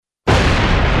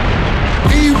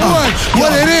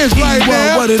what it is right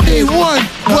now. What it is.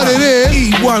 E1, what it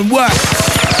is. E1, what?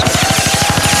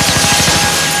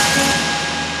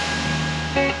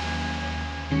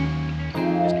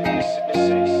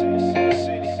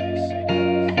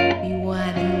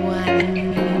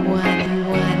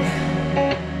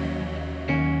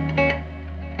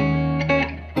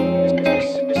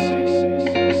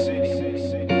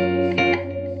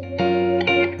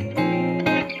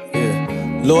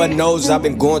 Lord knows I've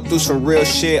been going through some real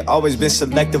shit. Always been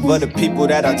selective of the people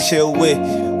that I chill with.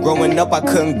 Growing up, I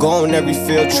couldn't go on every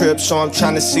field trip, so I'm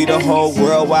trying to see the whole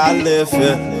world where I live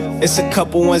here. It's a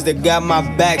couple ones that got my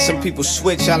back. Some people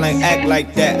switch, I ain't act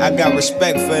like that. I got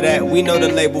respect for that. We know the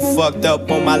label fucked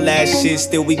up on my last shit,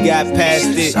 still we got past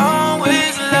it. It's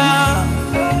always love.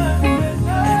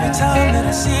 Every time that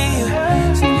I see you,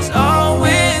 it's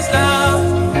always love.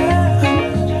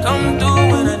 Come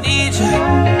through when I need you.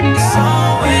 It's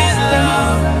always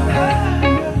love.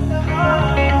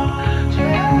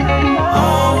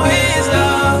 Always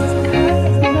love.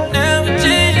 Never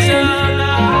change your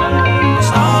love.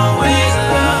 It's always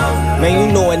love. Man,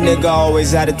 you know a nigga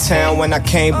always out of town. When I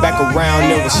came back around,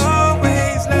 it was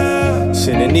always love.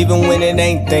 shit. And even when it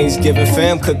ain't Thanksgiving,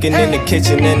 fam cooking in the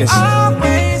kitchen and it's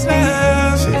always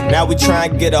love. Shit. Now we try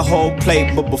and get a whole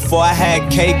plate, but before I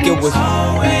had cake, it was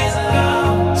always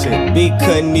love. shit. B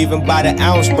couldn't even buy the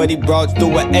ounce, but he brought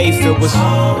through an eighth. It was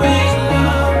always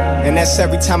love. and that's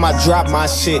every time I drop my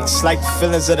shit. It's like the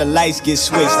feelings of the lights get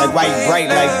switched. Like why you bright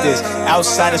like this?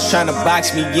 Outsiders trying to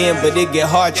box me in, but it get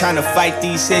hard trying to fight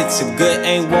these hits. A good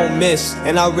aim won't miss,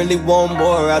 and I really want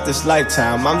more out this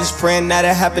lifetime. I'm just praying that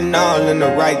it happen all in the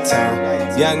right time.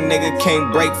 Young nigga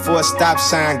can't break for a stop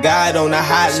sign. God on the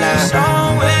hotline. It's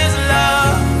always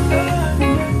love.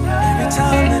 Every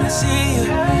time that I see you,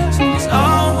 it's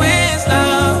always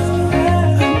love.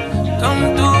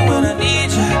 Come through when I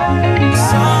need you.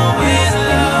 It's always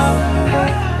love.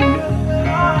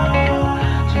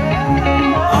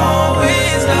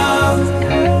 Always love.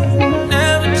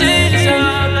 Never change your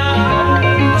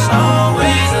love. It's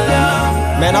always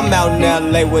love. Man, I'm out in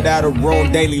LA without a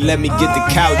room daily. Let me get the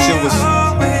couch. It was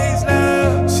always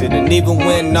love. shit, and even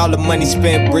when all the money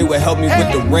spent, Bree would help me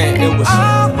with the rent. It was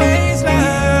always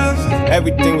love.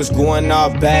 everything was going all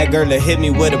bad. Girl, it hit me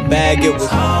with a bag. It was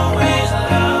always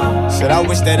love. shit, I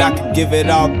wish that I could give it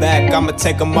all back. I'ma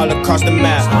take them all across the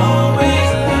map.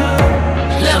 Always love.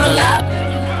 Level up,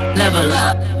 level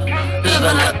up,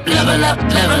 level up, level up,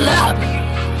 level up,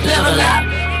 level up,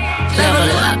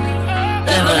 level up,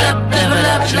 level up, level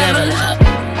up, level up, level up, level up,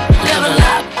 level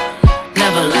up,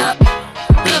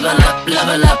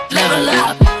 level up, level up, level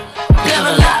up,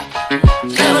 level up,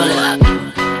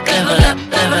 level up,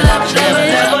 level up,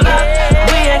 level up.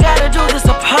 We ain't gotta do this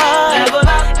apart.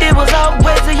 It was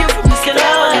always a you from the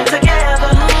start.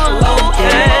 Together.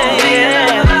 Okay,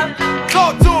 yeah.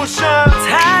 Talk to him, Sean.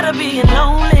 Tired of being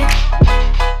lonely.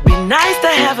 Be nice to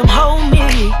have him hold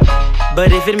me.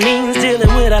 But if it means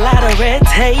dealing with a lot of red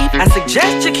tape, I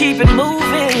suggest you keep it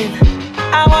moving.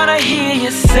 I wanna hear you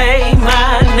say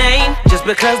my name, just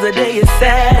because the day is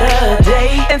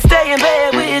Saturday, and stay in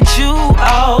bed with you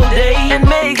all day, and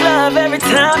make love every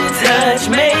time you touch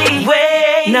me.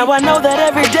 Wait. Now I know that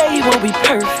every day won't be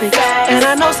perfect, and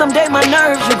I know someday my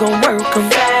nerves you gon' work them.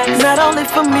 Not only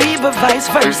for me but vice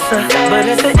versa, but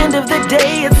at the end of the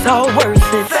day it's all worth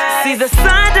it. See, the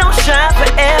sun don't shine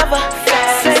forever,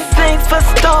 same thing for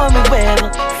stormy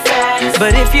weather.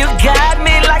 But if you got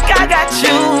me like I got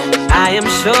you, I am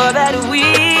sure that we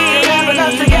can level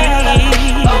up together.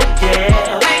 Oh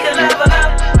yeah, we can level up.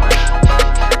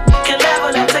 Can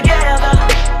level up together.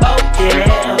 Oh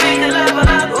yeah, we can level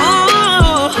up.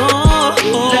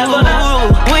 Ooh, level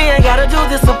up. We ain't gotta do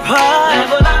this apart.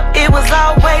 Level up. It was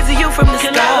always you from the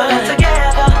start. Level up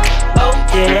together. Oh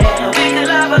yeah, we can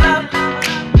level up.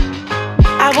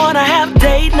 I wanna have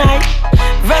date night,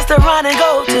 restaurant and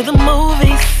go to the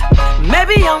movies.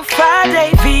 Maybe on Friday,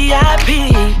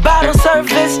 VIP, bottle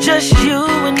service, just you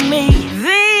and me.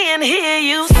 Then hear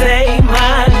you say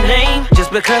my name,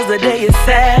 just because the day is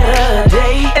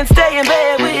Saturday, and stay in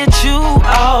bed with you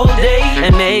all day,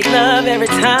 and make love every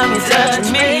time you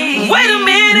touch me. Wait a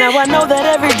minute. Now I know that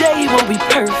every day won't be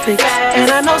perfect, and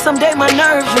I know someday my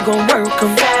nerves you gon' work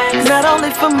them. Not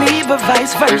only for me but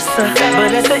vice versa,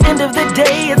 but at the end of the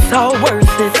day it's all worth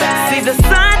it. See, the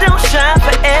sun don't shine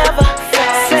forever,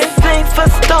 same thing for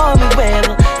stormy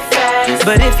weather.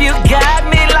 But if you got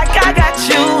me like I got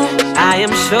you, I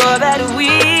am sure that we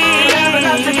can level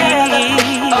up together.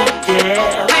 Oh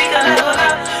yeah, we can level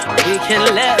up. We can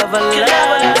level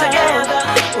up together.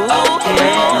 Oh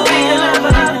yeah, we can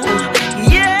level up.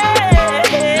 Yeah,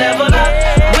 level up.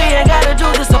 We ain't gotta do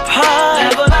this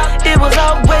apart. Level up.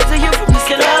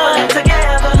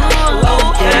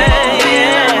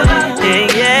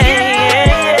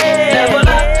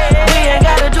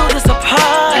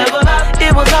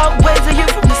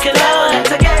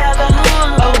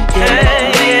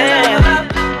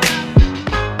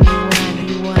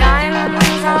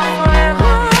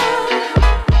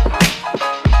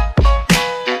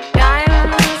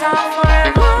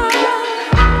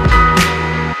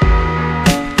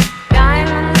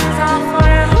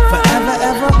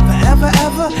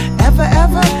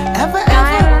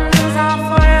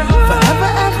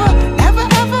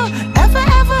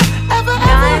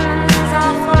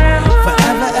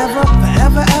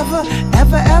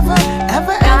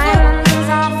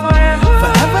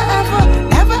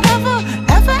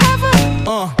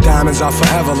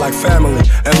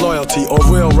 loyalty,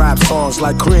 or real rap songs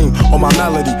like cream or my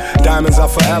melody. Diamonds are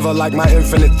forever like my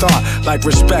infinite thought, like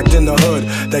respect in the hood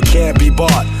that can't be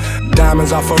bought.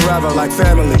 Diamonds are forever like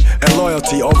family and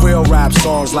loyalty, or real rap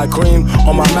songs like cream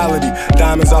or my melody.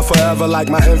 Diamonds are forever like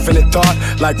my infinite thought,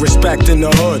 like respect in the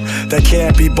hood that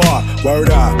can't be bought. Word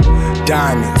up,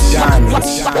 diamonds, diamonds,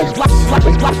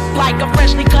 like a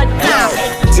freshly cut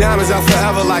diamond. Diamonds are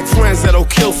forever like friends that'll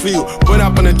kill for you. Went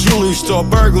up in a jewelry store,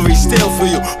 burglary, steal for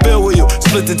you. Bill with you,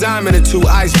 split the diamond in two,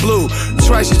 ice blue.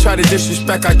 Twice you try to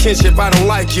disrespect our kinship, I don't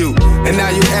like you. And now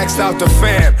you X'd out the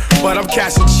fam, but I'm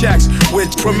cashing checks with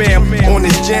Premier on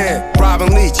this jam. Robin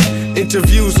Leach,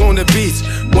 interviews on the beach.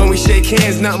 When we shake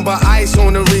hands, nothing but ice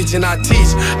on the reach. And I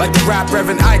teach like the rap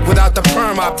Reverend Ike, without the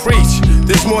perm I preach.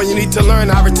 There's more you need to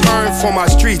learn, I return for my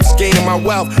streets. Gaining my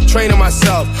wealth, training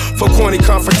myself for corny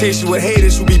confrontation with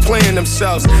haters who be playing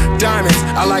themselves. Diamonds,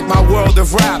 I like my world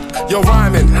of rap. Yo,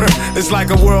 rhyming, it's like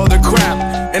a world of crap.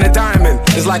 And a diamond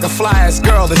is like a fly-ass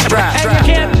girl that's strapped. And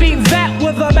you can't beat that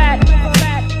with a bat.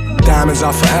 Diamonds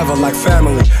are forever like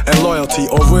family and loyalty,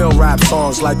 or real rap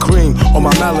songs like cream or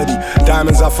my melody.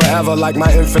 Diamonds are forever like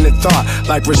my infinite thought,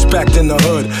 like respect in the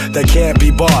hood that can't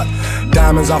be bought.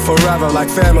 Diamonds are forever like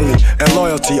family and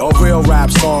loyalty, or real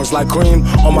rap songs like cream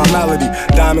or my melody.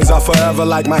 Diamonds are forever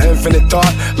like my infinite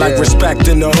thought, like respect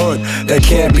in the hood that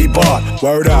can't be bought.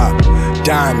 Word up,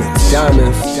 diamonds,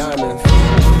 diamonds, diamonds,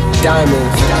 diamonds,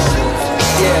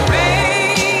 diamonds. Yeah.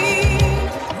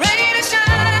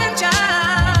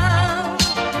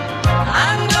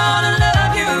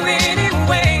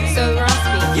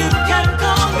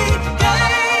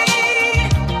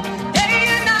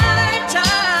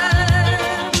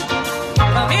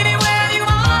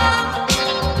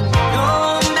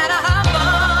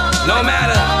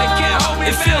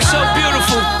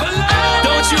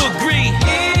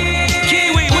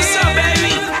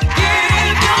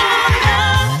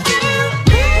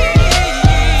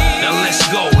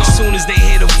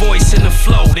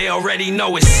 They already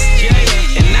know it's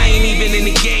and I ain't even in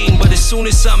the game, but as soon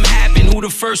as something happen, who the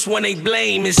first one they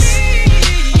blame is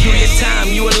you. Your time,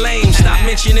 you a lame. Stop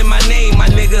mentioning my name, my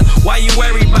nigga. Why you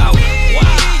worry about?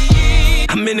 Why?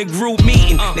 I'm in a group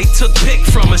meeting. They took pic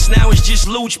from us, now it's just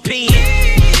Luch peeing.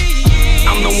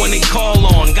 I'm the one they call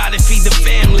on. Gotta feed the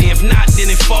family, if not, then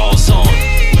it falls on.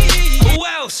 Who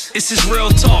else? This is real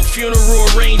talk, funeral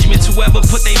arrangements. Whoever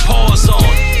put they paws on.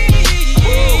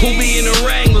 Who be in a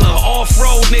Wrangler,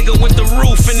 off-road nigga with the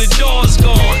roof and the doors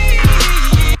gone?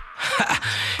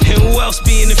 And who else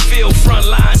be in the field, front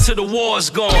line till the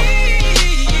war's gone?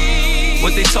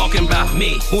 What they talking about?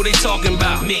 Me. Who they talking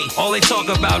about? Me. All they talk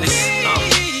about is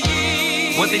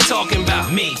what they talking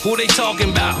about? Me. Who they talking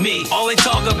about? Me. All they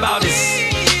talk about is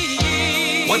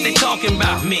what they talking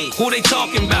about? Me. Who they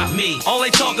talking about? Me. All they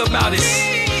talk about is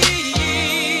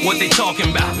what they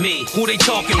talking about? Me. Who they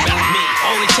talking about? Me.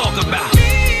 All they talk about.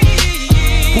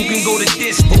 Who can go the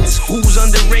distance? Who's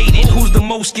underrated? Who's the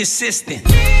most consistent?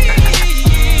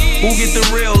 Who get the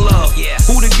real love?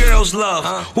 Who the girls love?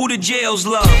 Who the jails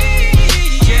love?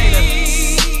 Jada.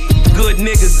 Good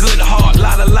nigga, good heart.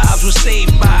 Lot of lives were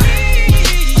saved by.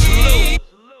 Salute.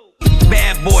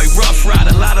 Bad boy, rough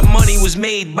rider. Lot of money was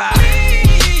made by.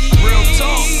 Real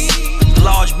talk.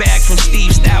 Large bag from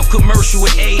Steve Style commercial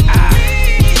with AI.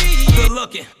 Good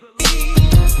looking.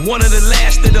 One of the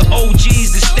last of the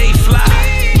OGs to stay fly.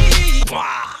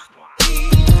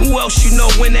 Who else you know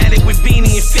went at it with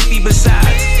Beanie and 50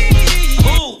 besides?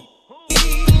 Who?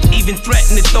 Even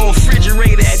threatened to throw a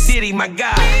refrigerator at Diddy, my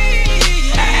guy.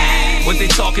 What they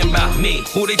talking about? Me.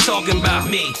 Who they talking about?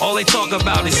 Me. All they talk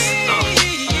about is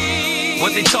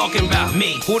what they talking about?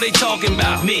 Me. Who they talking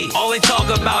about? Me. All they talk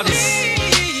about is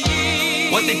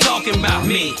what they talking about?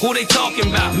 Me. Who they talking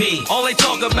about? Me. All they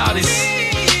talk about is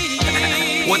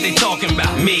what they talking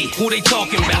about? Me. Who they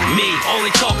talking about? Me. All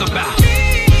they talk about.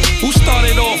 Who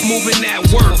started off moving that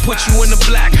work? Put you in the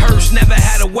black hearse, never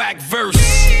had a whack verse.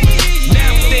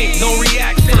 Now think, don't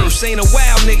react first. Ain't a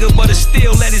wild nigga, but it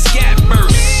still let his gap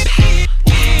burst.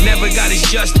 Never got his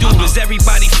just due. Does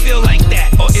everybody feel like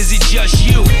that? Or is it just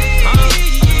you?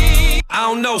 I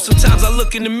don't know, sometimes I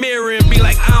look in the mirror and be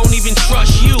like, I don't even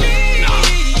trust you. Nah,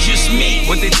 just me.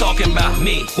 What they talking about?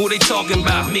 Me. Who they talking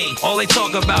about? Me. All they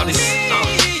talk about is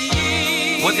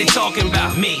what they talking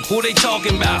about? Me. Who they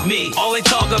talking about? Me. All they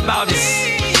talk about is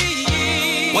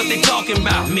what they talking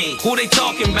about? Me. Who they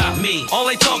talking about? Me. All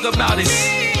they talk about is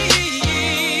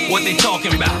what they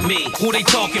talking about? Me. Who they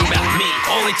talking about? Me.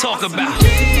 All they talk about.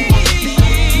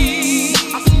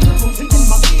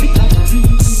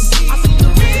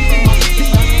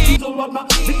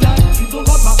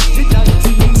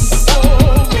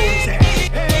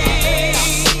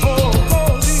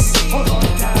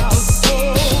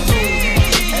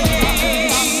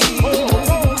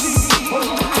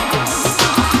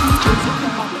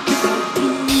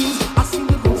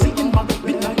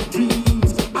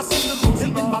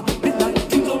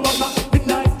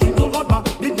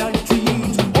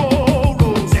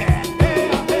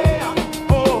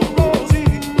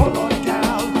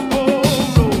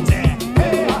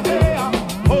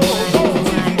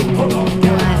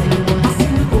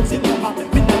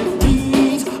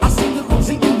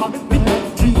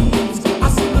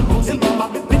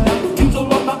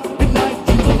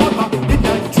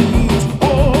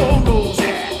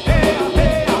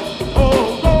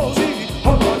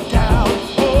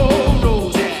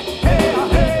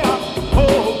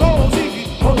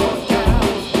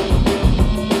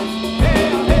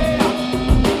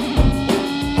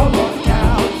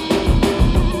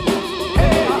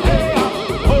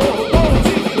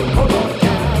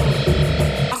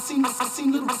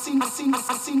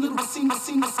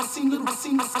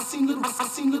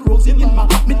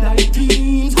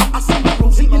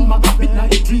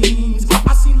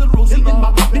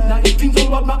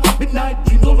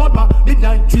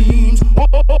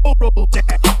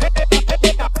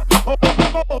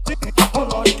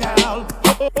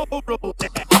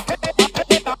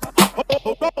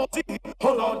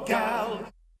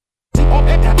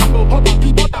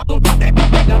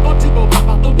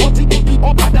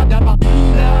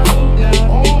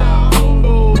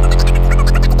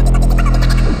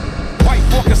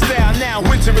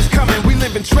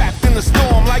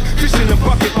 storm like fish in a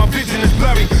bucket. My vision is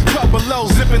blurry. 12 below,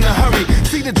 zip in a hurry.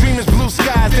 See the dream is blue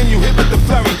skies, then you hit with the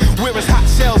flurry. Where is hot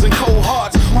shells and cold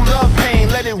hearts who love pain?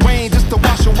 Let it rain just to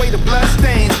wash away the blood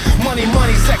stains. Money,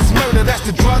 money, sex, murder, that's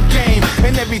the drug game.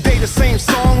 And every day the same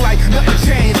song like nothing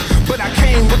changed. But I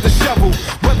came with the shovel,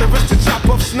 whether it's to chop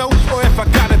up snow or if I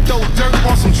gotta throw dirt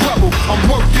on some trouble. I'm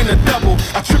working a double,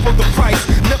 I triple the price.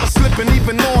 Never slipping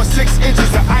even on 6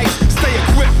 inches of ice. Stay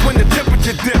equipped when the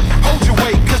temperature dip. Hold your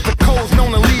weight, cause the cold's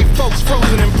known to leave folks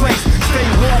frozen in place. Stay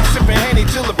warm, sipping Henny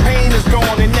till the pain is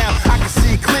gone. And now I can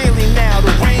see clearly now,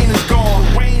 the rain is gone.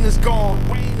 Rain is gone,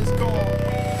 rain is gone.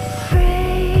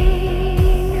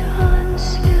 Rain on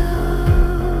snow.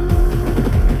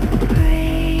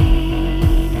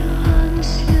 Rain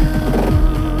on snow.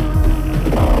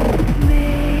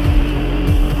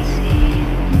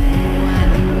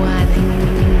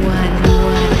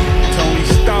 Tony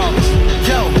Starr.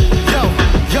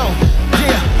 Yo,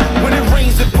 yeah. When it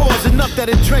rains it pours enough that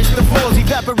it drenched the floors.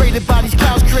 Evaporated bodies,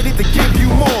 clouds created to give you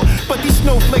more. But these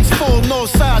snowflakes full, no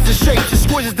size and shapes.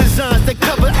 Exquisite designs that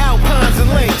cover alpines and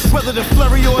lakes. Whether the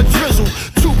flurry or a drizzle,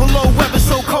 2 below weather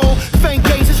so cold. Fang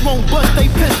gauges won't bust they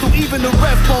pistol. Even the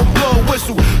ref won't blow a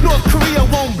whistle. North Korea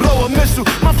won't blow a missile.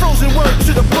 My frozen word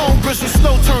to the bone bristle.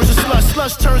 Snow turns to slush,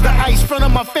 slush turns to ice. Front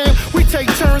of my fam, we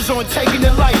take turns on taking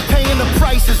the life. Paying the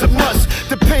price is a must.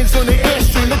 Depends on the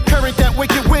airstream. The current that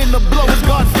wicked wind, the blow is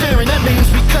God fearing. That means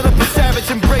we cut up a savage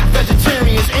and break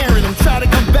vegetarians. Airing them, try to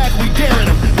come back, we daring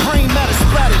them. Brain matter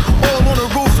splattered, all on the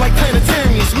roof like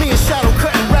planetarians. Me and Shadow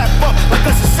cutting rap up like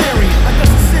a Caesarean, like a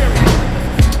Caesarean.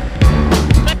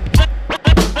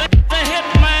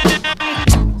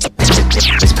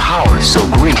 This power is so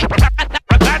green.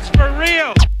 That's for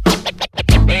real.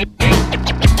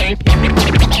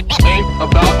 Ain't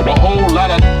about a whole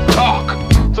lot of talk.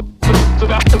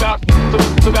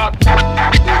 It's about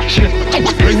action.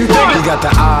 He got the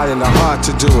eye and the heart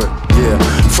to do it. Yeah,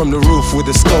 from the roof with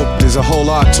the scope, there's a whole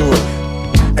lot to it.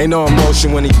 Ain't no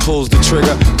emotion when he pulls the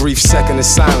trigger. Brief second of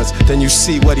silence, then you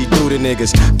see what he do to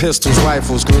niggas. Pistols,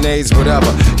 rifles, grenades,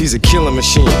 whatever. He's a killing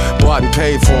machine, bought and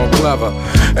paid for him clever.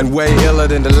 And way iller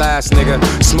than the last nigga.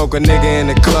 Smoke a nigga in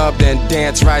the club, then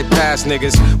dance right past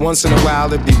niggas. Once in a while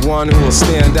there'd be one who will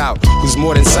stand out, who's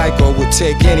more than psycho, would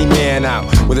take any man out.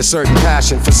 With a certain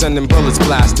passion for sending bullets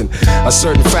blasting. A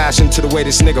certain fashion to the way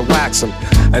this nigga whacks him.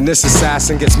 And this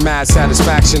assassin gets mad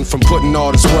satisfaction from putting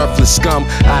all this worthless scum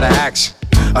out of action.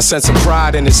 A sense of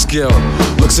pride in his skill.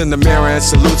 Looks in the mirror and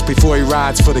salutes before he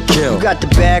rides for the kill. You got the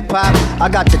bag pop, I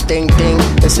got the thing.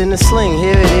 It's in the sling,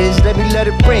 here it is, let me let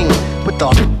it ring. With the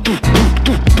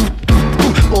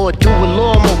or do a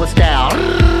lawnmower style.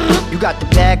 You got the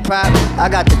bag pop, I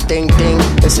got the thing.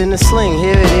 It's in the sling,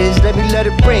 here it is, let me let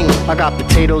it ring. I got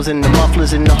potatoes and the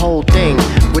mufflers and the whole thing.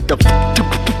 With the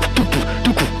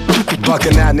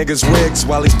bucking at niggas' wigs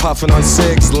while he's puffing on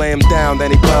cigs. Lay him down,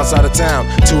 then he bounce out of town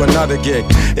to another gig.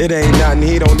 It ain't nothing,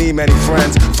 he don't need many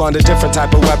friends. Fund a different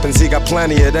type of weapons, he got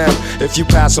plenty of them. If you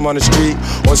pass him on the street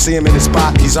or see him in his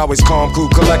spot, he's always calm, cool,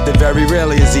 collected. Very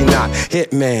rarely is he not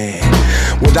Hitman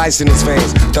with ice in his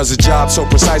veins. Does a job so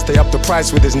precise they up the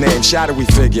price with his name. Shadowy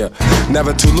figure,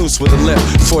 never too loose with a lip.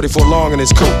 44 long in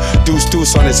his coat,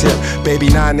 deuce on his hip. Baby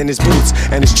 9 in his boots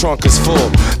and his trunk is full.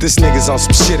 This nigga's on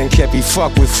some shit and can't be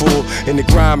fucked with, fool. In the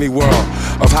grimy world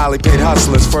of highly paid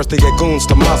hustlers, first they get goons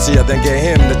to muscle ya, then get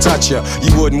him to touch ya.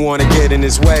 You wouldn't wanna get in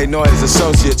his way, nor his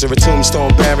associates, or a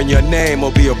tombstone bearing your name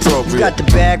will be appropriate. You got the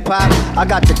bag pop, I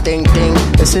got the thing.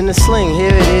 It's in the sling, here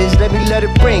it is, let me let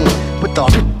it ring. With the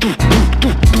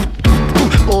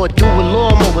or do a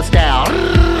lawnmower style.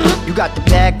 You got the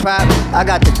bag pop, I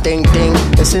got the thing.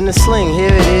 It's in the sling,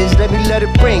 here it is, let me let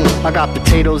it ring. I got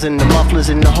potatoes and the mufflers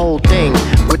and the whole thing.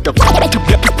 With the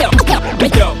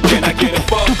Yo, can I get a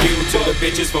fuck you to the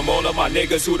bitches from all of my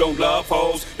niggas who don't love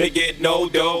hoes? They get no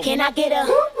dough. Can I get a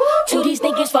to these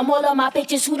niggas from all of my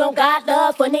bitches who don't got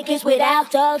love for niggas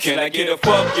without thugs? Can I get a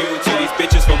fuck you to these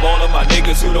bitches from all of my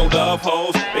niggas who don't love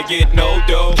hoes? They get no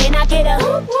dough. Can I get a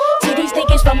to these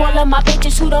niggas from all of my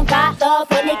bitches who don't got love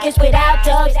for niggas without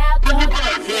thugs?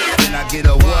 Can I get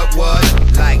a what?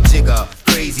 Like Jigga,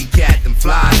 crazy cat, them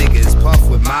fly niggas. Puff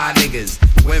with my niggas.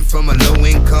 Went from a low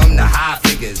income to high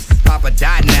figures. Papa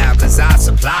died now cause I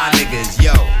supply niggas.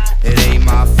 Yo, it ain't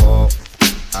my fault.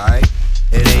 Alright?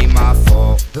 It ain't my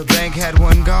fault. The bank had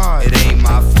one guard. It ain't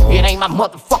my fault. It ain't my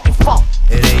motherfucking fault.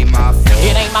 It ain't my fault.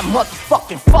 It ain't my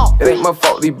motherfucking fault. It ain't my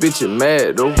fault these bitches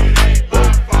mad though.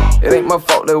 It ain't my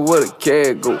fault that where the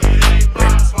cat go.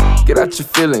 Get out your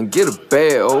feeling, get a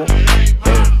bag, oh.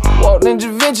 Walked in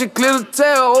Javinci, clear the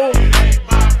tail, oh.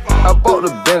 I bought the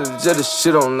Bentley just to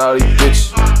shit on all these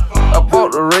bitches. I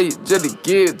bought the rate just to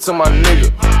give it to my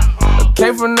nigga. I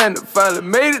Came from nothing to finally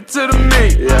made it to the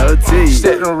me. Yeah, I'll tell you.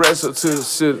 Stacked them rest up to the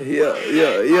city. Yeah.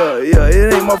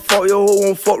 It ain't my fault, your hoe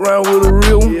won't fuck around with a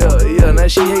real one. Yeah. Now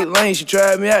she hate lane, she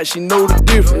tried me out, she know the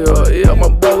difference. Yeah. My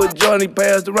boy with Johnny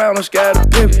passed around on Sky the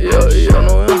Pimp. Yeah.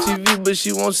 No MTV, but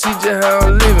she won't see just how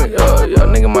I'm living. Yeah.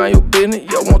 Nigga mind your business.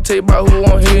 Yeah, won't tell you about who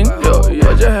I'm hitting.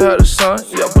 Yeah. Just had a son.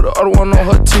 Yeah, put the other one on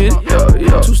her titty.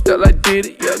 Yeah. Two step like did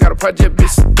it. Yeah, got a project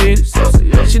bitch did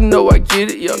it. Yeah, she know I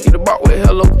get it. Yeah, get a box with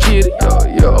Hello Kitty.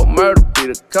 Yeah, murder be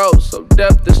the code, so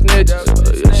death the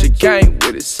snitches. Yeah, she came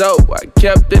with it, so I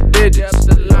kept the digits.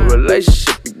 A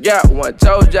relationship we got one,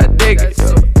 told you I dig it.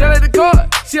 Tell at the court,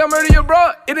 see I murder your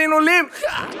bro, it ain't no limit.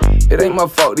 It ain't my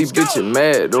fault these bitches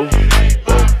mad though.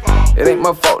 It ain't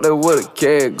my fault that where the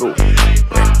cat go.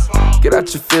 Get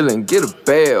out your feeling, get a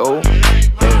bag, oh.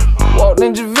 Walked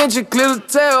in Javinci, clear the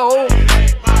tail, oh.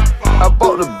 I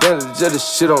bought the Bentley just to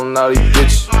shit on all these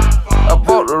bitches. I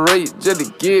bought the rate just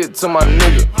to give it to my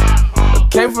nigga. I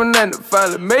came from nothing to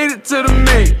finally made it to the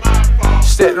me.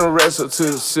 Stacked them rest up to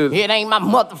the city. It ain't my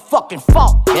motherfucking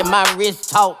fault that my wrist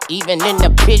talk, even in the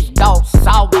bitch dog.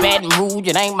 South Baton Rouge,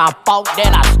 it ain't my fault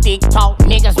that I stick talk.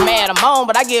 Niggas mad I'm on,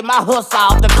 but I get my hustle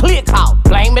off the click out.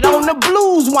 Blame it on the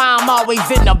blues why I'm always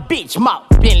in the bitch mouth.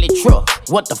 Bentley truck,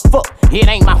 what the fuck? It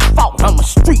ain't my fault, I'm a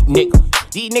street nigga.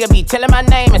 These niggas be telling my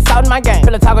name and shouting my game.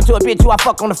 Feel like talking to a bitch who I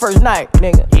fuck on the first night,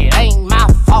 nigga. It ain't my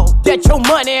fault that your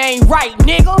money ain't right,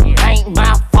 nigga. It ain't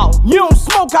my fault. You don't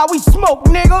smoke how we smoke,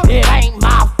 nigga. It ain't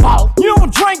my fault. You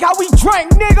don't drink how we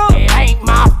drink, nigga. It ain't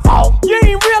my fault. You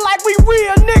ain't real like we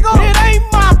real, nigga. It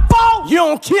ain't my fault. You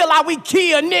don't kill how we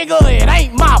kill, nigga. It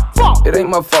ain't my fault. It ain't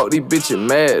my fault these bitches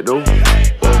mad though.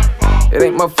 It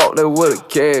ain't my fault that where the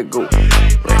cat go.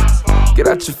 Get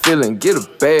out your feeling, get a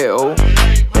bag, oh.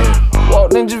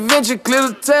 Walked in Javinci, clear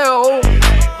the tail, oh.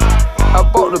 I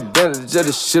bought the Bentley just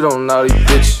to shit on all these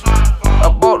bitches. I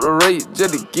bought the rate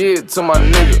just to give it to my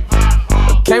nigga.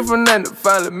 I came from nothing to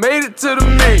finally made it to the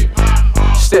me.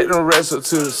 Stacked them rest up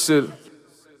to the city.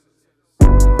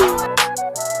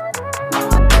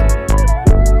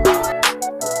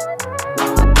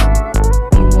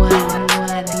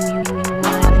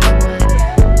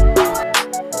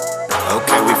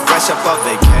 Okay, we fresh up off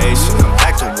vacation, I'm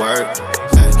back to work.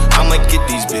 I'ma get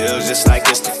these bills just like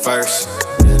it's the first.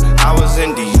 I was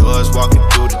in Dior's walking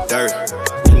through the dirt.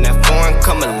 And that foreign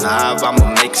come alive,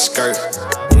 I'ma make a skirt.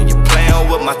 Yeah, you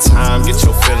playing with my time, get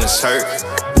your feelings hurt.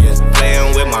 Yeah,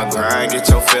 playing with my grind, get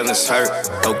your feelings hurt.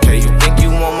 Okay, you think you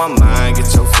on my mind,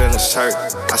 get your feelings hurt.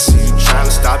 I see you trying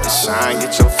to stop the shine,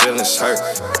 get your feelings hurt.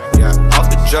 Yeah, off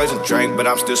the drugs and drink, but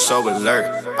I'm still so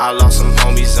alert. I lost some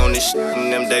homies on this shit,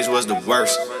 and them days was the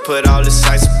worst. Put all this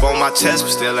ice up on my chest,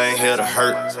 but still ain't here to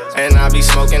hurt. And I be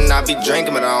smoking, I be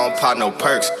drinking, but I don't pop no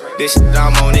perks. This shit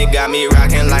I'm on, it got me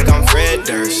rocking like I'm Fred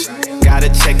Durst. Got a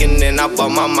check and then I bought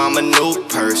my mom a new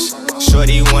purse.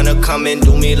 Shorty wanna come and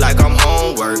do me like I'm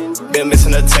homework. Been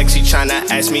missing a text, she tryna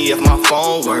ask me if my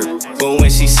phone work. But when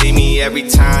she see me every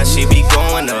time, she be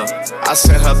going up. I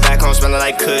send her back home smelling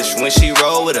like Kush when she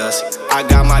roll with us. I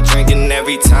got my drinking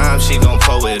every time, she gon'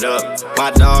 pull it up.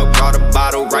 My dog brought a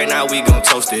bottle, right now we gon'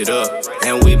 toast it up.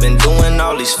 And we been doing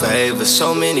all these favors,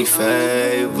 so many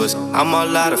favors. I'm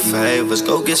all out of favors,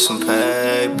 go get some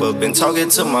paper. Been talking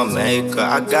to my maker,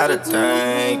 I gotta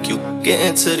thank you.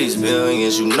 Getting to these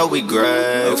millions, you know we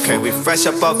great. Okay, we fresh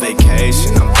up off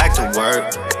vacation, I'm back to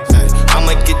work.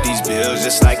 I'ma get these bills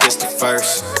just like it's the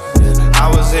first.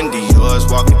 I was in Dior's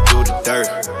walking through the dirt.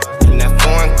 And that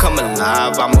foreign come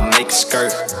alive, I'ma make a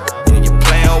skirt. Yeah, you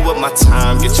playing with my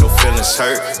time, get your feelings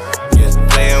hurt. Yeah,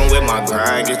 playing with my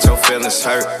grind, get your feelings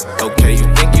hurt. Okay, you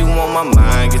think you on my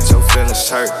mind, get your feelings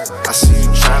hurt. I see you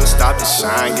trying to stop the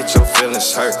shine, get your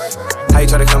feelings hurt. How you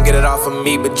try to come get it off of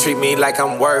me, but treat me like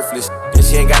I'm worthless? And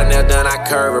she ain't got a nail done, I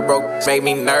curve her, broke, make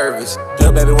me nervous.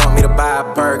 Little baby want me to buy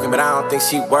a Birkin, but I don't think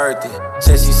she worth it.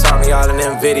 Said she saw me all in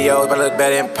them videos, but I look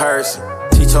better in person.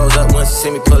 She chose up when she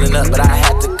see me pulling up, but I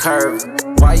had to curve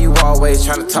her. Why you always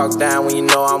tryna talk down when you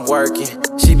know I'm working?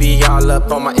 She be all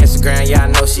up on my Instagram, yeah, I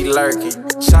know she lurking.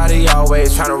 Shawty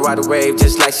always tryna ride a wave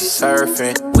just like she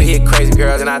surfing. We hit crazy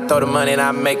girls and I throw the money and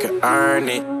I make her earn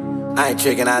it. I ain't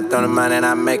tricking, I throw the money and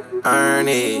I make her earn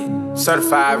it.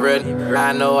 Certified real,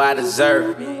 I know I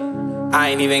deserve it. I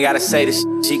ain't even gotta say this,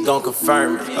 she gon'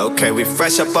 confirm it. Okay, we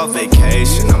fresh up off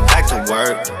vacation, I'm back to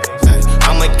work.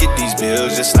 I'ma get these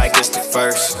bills just like it's the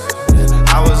first.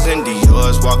 I was in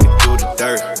Dior's walking through the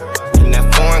dirt. And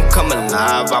that foreign come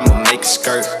alive, I'ma make a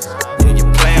skirt. Yeah, you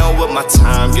playing with my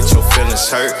time, get your feelings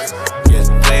hurt. Yeah,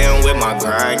 playing with my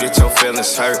grind, get your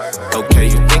feelings hurt. Okay,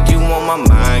 you think you on my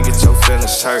mind, get your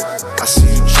feelings hurt. I see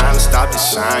you trying to stop the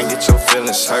shine, get your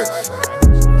feelings hurt.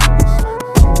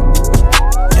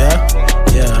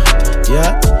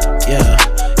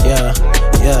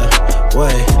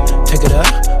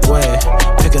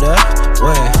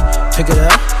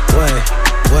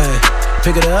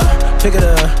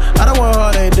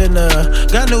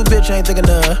 ain't thick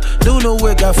enough. New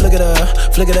whip, got flick it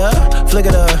up. Flick it up, flick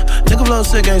it up. Nigga flow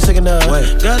sick, ain't sick enough.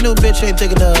 Got a new bitch, ain't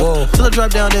thick enough. Till I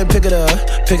drop down, then pick it up.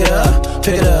 Pick it up,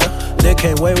 pick it up. Nick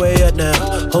came way up now.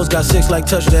 Hoes got 6 like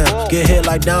touchdown. Get hit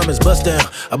like diamonds, bust down.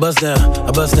 I bust down,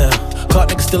 I bust down. Caught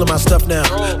niggas stealing my stuff now.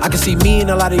 I can see me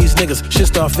and a lot of these niggas. Shit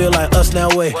start feel like us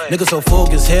now, way. Niggas so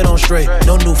focused, head on straight.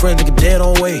 No new friends, nigga dead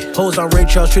on way. Hoes on Ray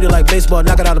Charles, treated like baseball.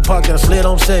 Knock it out the park, then I slid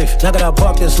on safe. Knock it out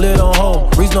park, then slid on home.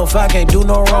 Reason no fact, can't do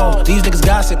no wrong. These niggas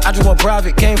gossip, I just want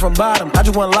private, came from bottom. I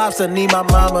just want lobster, need my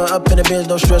mama up in the bins,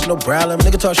 no stress, no problem.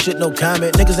 Nigga talk shit, no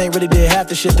comment. Niggas ain't really did half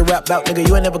the shit to rap out, nigga.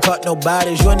 You ain't never caught no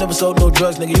bodies, you ain't never sold no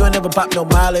drugs, nigga. You ain't never popped no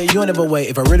mileage, you ain't never wait.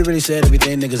 If I really said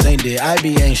everything niggas ain't did, I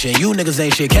be ain't shit. You niggas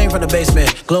ain't shit, came from the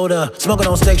basement, glowed up, smoking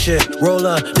on steak shit, roll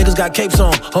up. Niggas got capes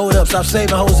on, hold up, stop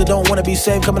saving hoes that don't wanna be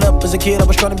saved. Coming up as a kid, I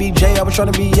was trying to be Jay, I was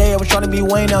trying to be Ye, I was trying to be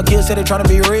Wayne. Now kids say they trying to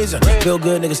be Reason. Feel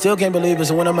good, niggas still can't believe it.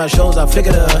 So when I'm at shows, I flick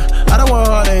it up. I don't want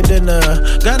hard, ain't did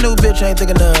enough. Got new bitch, ain't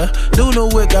thick enough. New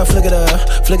whip, got flick it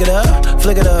up. Flick it up,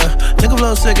 flick it up. Nigga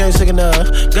flow sick, ain't sick enough.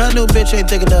 Got new bitch, ain't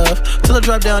thick enough. Till I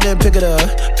drop down, then pick it up.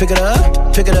 Pick it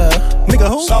up, pick it up. Nigga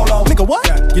who? Solo. Nigga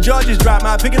what? Your jaw just dropped,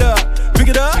 my pick it up. Pick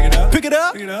it up, pick it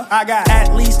up. I got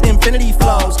at least infinity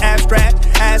flows. Abstract,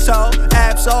 asshole,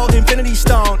 absol, infinity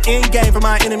stone. End game for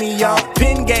my enemy, y'all.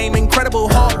 Pin game, incredible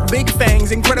hawk. Big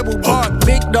fangs, incredible bark.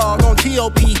 Big dog on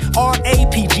T.O.P.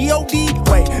 R.A.P. G.O.D.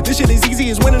 Wait, this shit is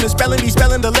easy as winning the spelling. Be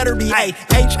spelling the letter B. A.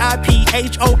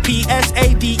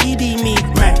 H-I-P-H-O-P-S-A-D-E-D. Me,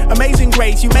 man. Amazing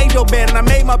grace, you made your bed and I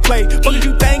made my plate. What did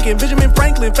you thinking? Benjamin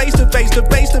Franklin, face to face, to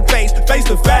face to face, face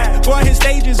to fact. Boy, his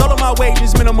stages, all of my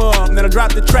wages minimum. Then I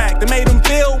dropped the track that made him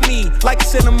feel me like a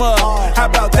cinema. How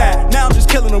about that? Now I'm just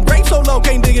killing them. Grape so low,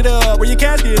 can't dig it up. Where your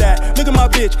casket at? Look at my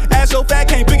bitch, ass so fat,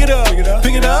 can't pick it up. Pick it up,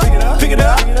 pick it up, pick it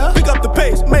up. Pick up the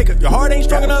pace, maker. Your heart ain't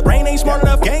strong enough, brain ain't smart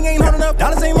enough, gang ain't hard enough,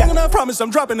 dollars ain't long enough. Promise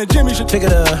I'm dropping the gym, you should pick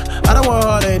it up. I don't want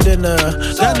hard, ain't did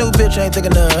enough. Got new bitch, ain't thick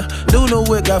enough. New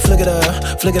whip, got flick it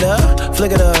up. Flick it up,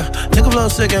 flick it up. Nigga flow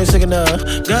sick, ain't sick enough.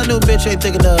 Got new bitch, ain't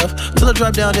thick enough. Till I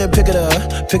drop down, then pick it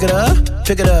up. Pick it up,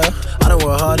 pick it up. I don't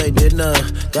work hard, ain't did enough.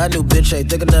 Got new bitch, ain't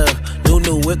thick enough.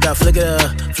 New whip, got flick it up.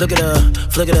 Flick it up,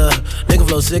 flick it up. Nigga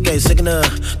flow sick, ain't sick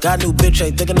enough. Got new bitch,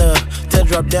 ain't thick enough. Till I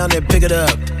drop down, then pick it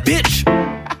up. Bitch!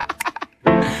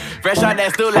 Fresh out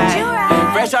that stool light,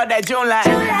 fresh out that June light.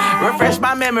 Refresh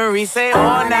my memory, say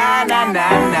oh nah nah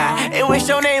nah nah. And wish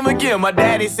your name again. My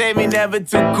daddy said me never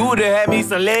too cool to have me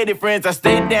some lady friends. I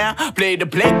stayed down, played the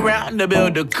playground to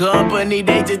build a company.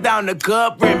 They just down the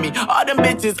cup rim me. All them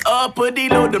bitches uppity,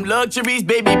 load them luxuries.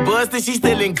 Baby busted, she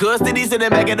still in custody.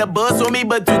 Sitting back at the bus with me,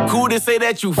 but too cool to say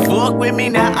that you fuck with me.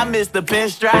 Now I miss the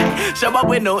pinstripe. Show up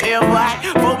with no invite.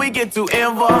 Before we get too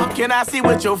involved, can I see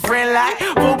what your friend like?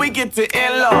 Before we get to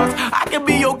in-laws, I can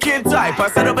be your kid type. I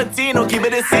said a patino, keep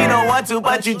it a scene, don't want to,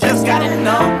 but you just gotta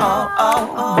know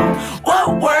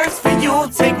what works for you.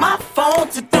 Take my phone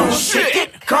to do shit.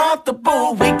 Get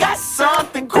comfortable, we got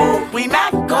something cool. We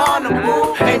not gonna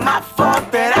move. Ain't my fault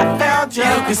that I found you.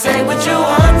 You can say what you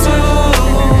want to,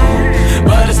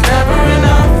 but it's never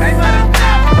enough.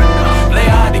 Play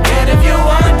hard to get if you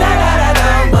want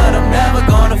that, but I'm never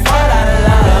gonna fall out of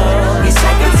love. We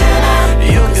second to none.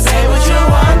 You can say what you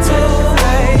want to,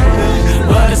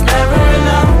 but it's never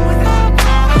enough.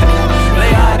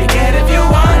 Play hard to get if you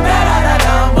want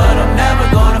that, but I'm never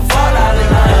gonna fall out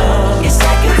of love. You're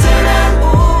second to none.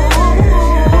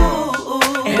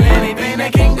 And anything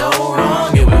that can go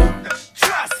wrong, it will.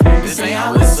 This ain't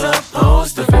how it's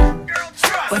supposed to feel,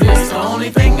 but it's the only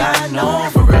thing I know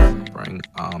for real. Bring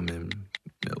almond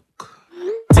milk.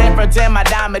 10 for 10, my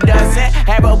dime a dozen.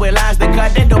 Arrow with lines to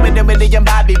cut it. Doing the million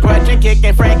Bobby Brunchen.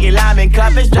 Kicking Frankie Lime and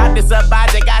Cuffins. Drop this up by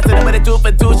the guys. Hit with a 2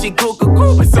 for 2. She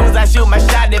cool. As soon as I shoot my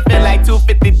shot, it feel like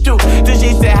 252. Till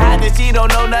she said hi, that she don't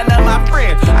know none of my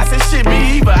friends. I said shit,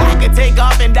 me either. I could take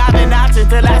off and dive in options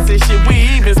till I said shit, we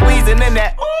even. Squeezing in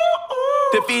that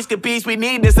the feast capiche, we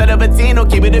need this. Set up a Tino,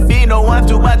 keep it a beat. No one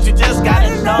too much, you just gotta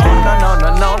know.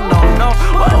 No.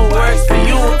 What works for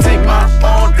you? Take my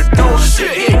phone to do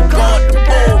shit. Get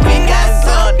comfortable. We got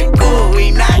something cool.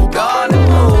 We not gonna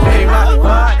move. Ain't my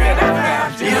fault that I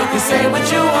found you. You can say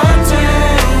what you want to,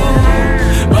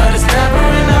 but it's never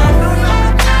enough.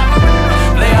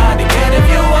 Play hard to get if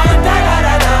you want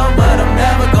that, but I'm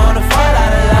never gonna fall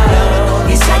out of love.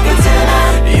 You're second to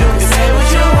none. You can say what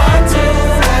you want to,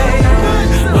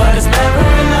 but it's never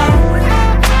enough.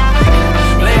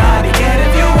 Play hard to get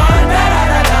if you want that,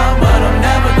 but I'm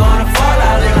never gonna fall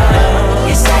out of love.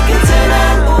 You're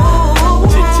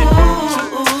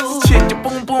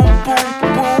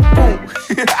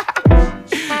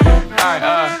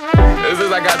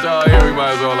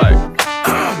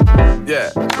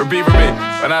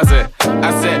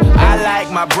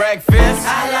my breakfast.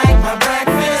 I like my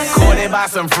breakfast. Courted by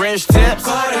some French tips.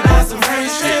 Courted by some French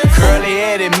tips. Curly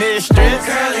headed mistress.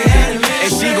 Curly headed mistress.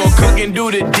 And she gon' cook and do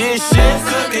the dishes.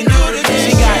 Cook and do the dishes.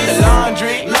 She got the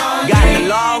laundry. Got the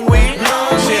long week.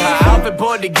 Shit, her outfit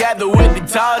put together with the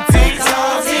tall tees.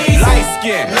 Light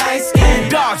skin.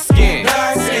 Dark skin.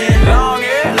 Long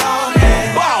hair.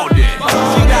 Balding.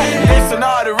 She got the hits and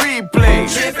all the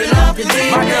replays.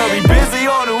 My girl be busy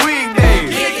on the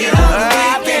weekdays.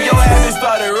 I think your habit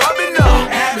started rubbing up.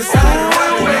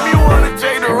 Maybe you wanna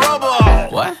take the rubber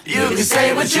off. What? You can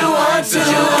say what you want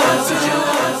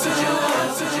to.